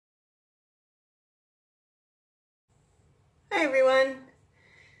Hi everyone.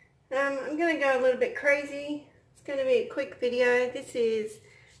 I'm going to go a little bit crazy. It's going to be a quick video. This is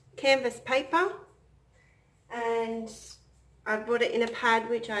canvas paper and I bought it in a pad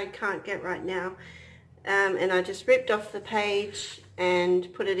which I can't get right now, and I just ripped off the page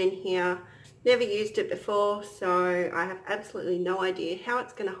and put it in here. Never used it before, so I have absolutely no idea how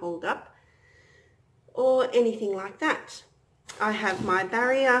it's going to hold up or anything like that. I have my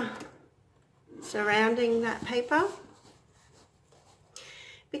barrier surrounding that paper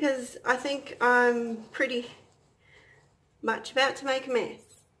because I think I'm pretty much about to make a mess.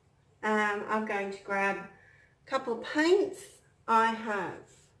 I'm going to grab a couple of paints. I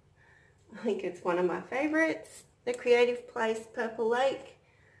think it's one of my favorites, the Creative Place Purple Lake,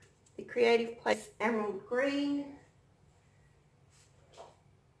 the Creative Place Emerald Green,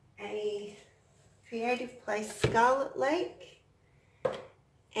 a Creative Place Scarlet Lake,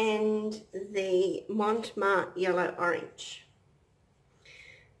 and the Montmartre Yellow Orange.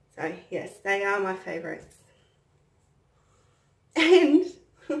 So yes, they are my favorites. And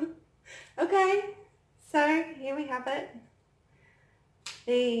okay, so here we have it,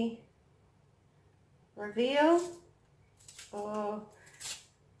 the reveal, or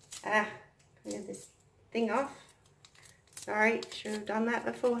get this thing off. Sorry, should have done that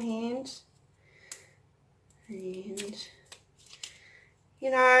beforehand. And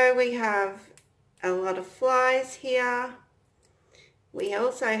you know, we have a lot of flies here. We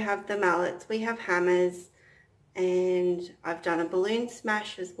also have the mallets, we have hammers, and I've done a balloon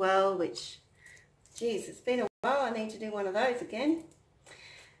smash as well, which, geez, it's been a while. I need to do one of those again.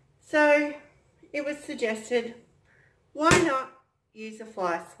 So it was suggested, why not use a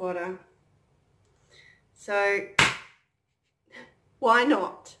fly swatter? So why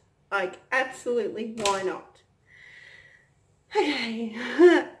not? Like, absolutely why not? Okay,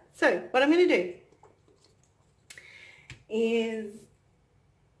 so what I'm going to do is,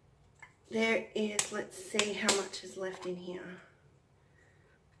 there is, let's see how much is left in here.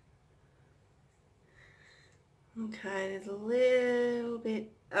 Okay, there's a little bit.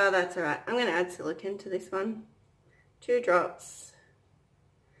 Oh, that's all right. I'm going to add silicone to this one. 2 drops.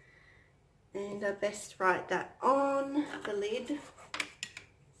 And I best write that on the lid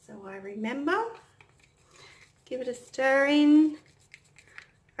so I remember. Give it a stir in.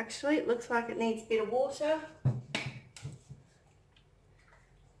 Actually, it looks like it needs a bit of water.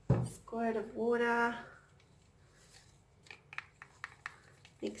 Squirt of water.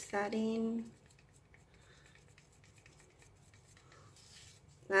 Mix that in.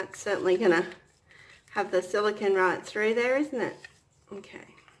 That's certainly going to have the silicone right through there, isn't it?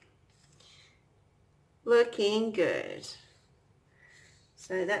 Okay. Looking good.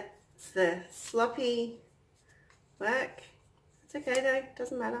 So that's the sloppy work. It's okay though,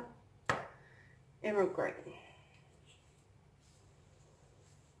 doesn't matter. Emerald green.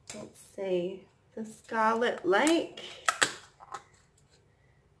 Let's see, the Scarlet Lake.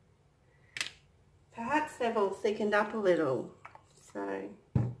 Perhaps they've all thickened up a little, so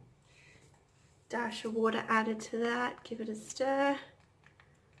dash of water added to that, give it a stir.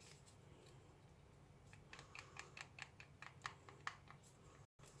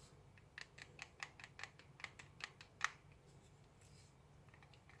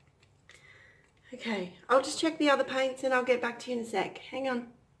 Okay, I'll just check the other paints and I'll get back to you in a sec. Hang on.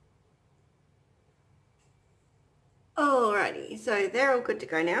 Alrighty, so they're all good to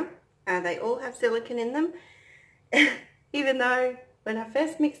go now. They all have silicone in them. Even though when I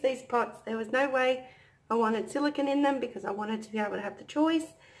first mixed these pots, there was no way I wanted silicone in them because I wanted to be able to have the choice.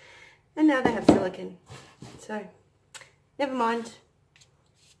 And now they have silicone. So, never mind.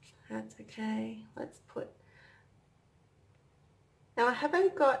 That's okay. Let's put... Now I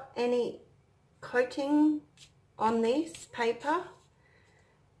haven't got any coating on this paper.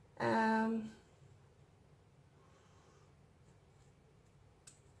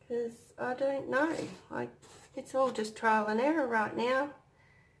 Because I don't know, like, it's all just trial and error right now.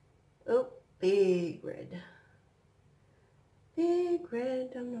 Oh, big red. Big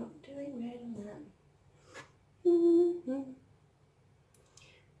red, I'm not doing red on that. Bit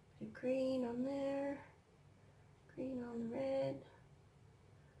of green on there, green on the red,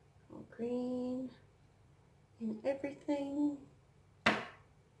 all green in everything.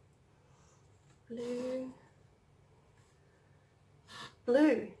 Blue.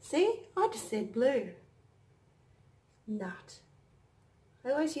 Blue. See? I just said blue. Nut. I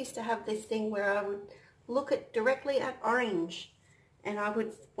always used to have this thing where I would look directly at orange and I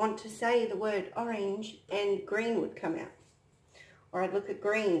would want to say the word orange and green would come out. Or I'd look at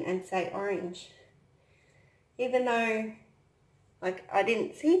green and say orange. Even though, like, I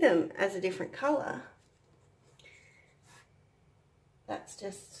didn't see them as a different colour. that's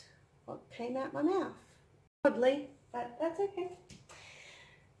just what came out my mouth. Oddly, but that's okay.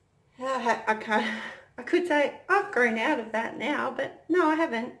 I could say I've grown out of that now, but no, I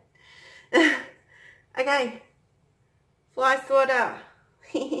haven't. Okay, Fly Swatter.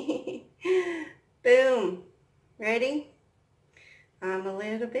 Boom. Ready? I'm a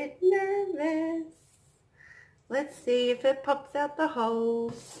little bit nervous. Let's see if it pops out the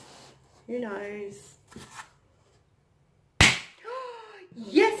holes. Who knows?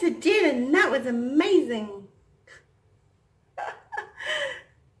 Yes, it did, and that was amazing.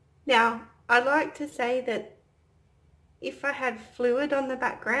 Now, I'd like to say that if I had fluid on the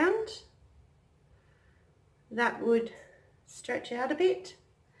background, that would stretch out a bit.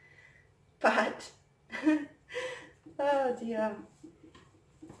 But, oh dear.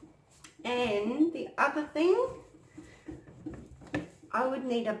 And the other thing, I would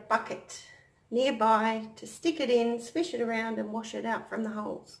need a bucket nearby to stick it in, swish it around and wash it out from the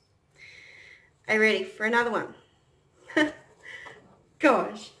holes. Are you ready for another one?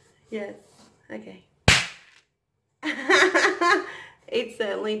 Gosh, yes, okay. It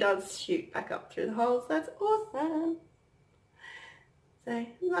certainly does shoot back up through the holes. That's awesome. So,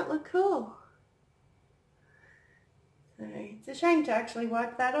 doesn't that look cool? So, it's a shame to actually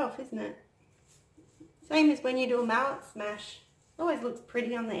wipe that off, isn't it? Same as when you do a mallet smash. It always looks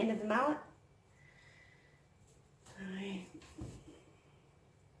pretty on the end of the mallet.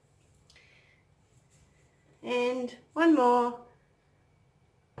 And one more.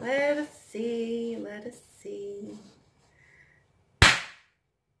 Let us see, let us see.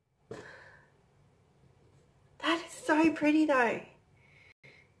 That is so pretty though.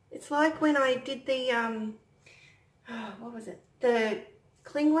 It's like when I did the, what was it? The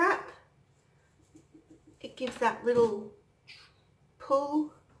cling wrap. It gives that little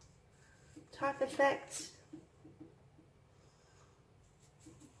pull type effect.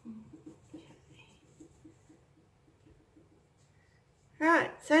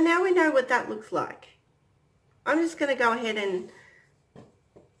 Right, so now we know what that looks like. I'm just going to go ahead and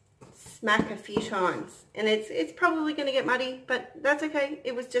smack a few times. And it's probably going to get muddy, but that's okay.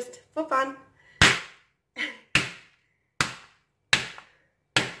 It was just for fun.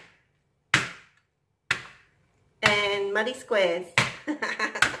 And muddy squares.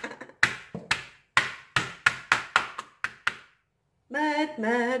 Mud,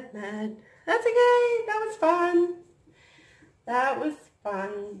 mud, mud. That's okay. That was fun. That was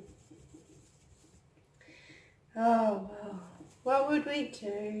fun. Oh, well. What would we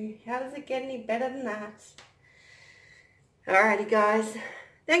do? How does it get any better than that? Alrighty, guys.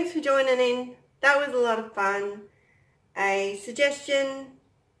 Thanks for joining in. That was a lot of fun. A suggestion,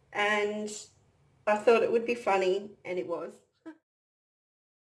 and I thought it would be funny, and it was.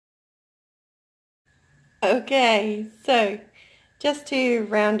 Okay, so just to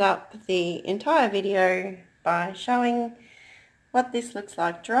round up the entire video by showing what this looks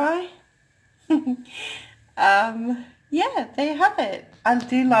like dry. Yeah, there you have it. I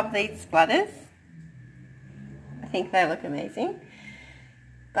do love these splatters. I think they look amazing.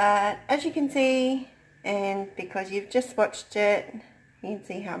 But as you can see, and because you've just watched it, you can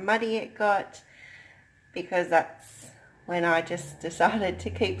see how muddy it got, because that's when I just decided to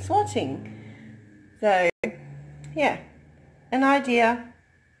keep swatting. So, yeah, an idea.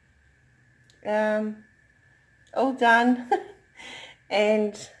 All done.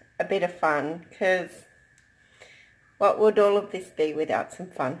 And a bit of fun, because what would all of this be without some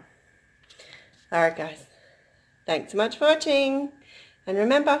fun? Alright guys, thanks so much for watching, and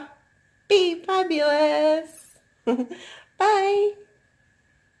remember, be fabulous. Bye.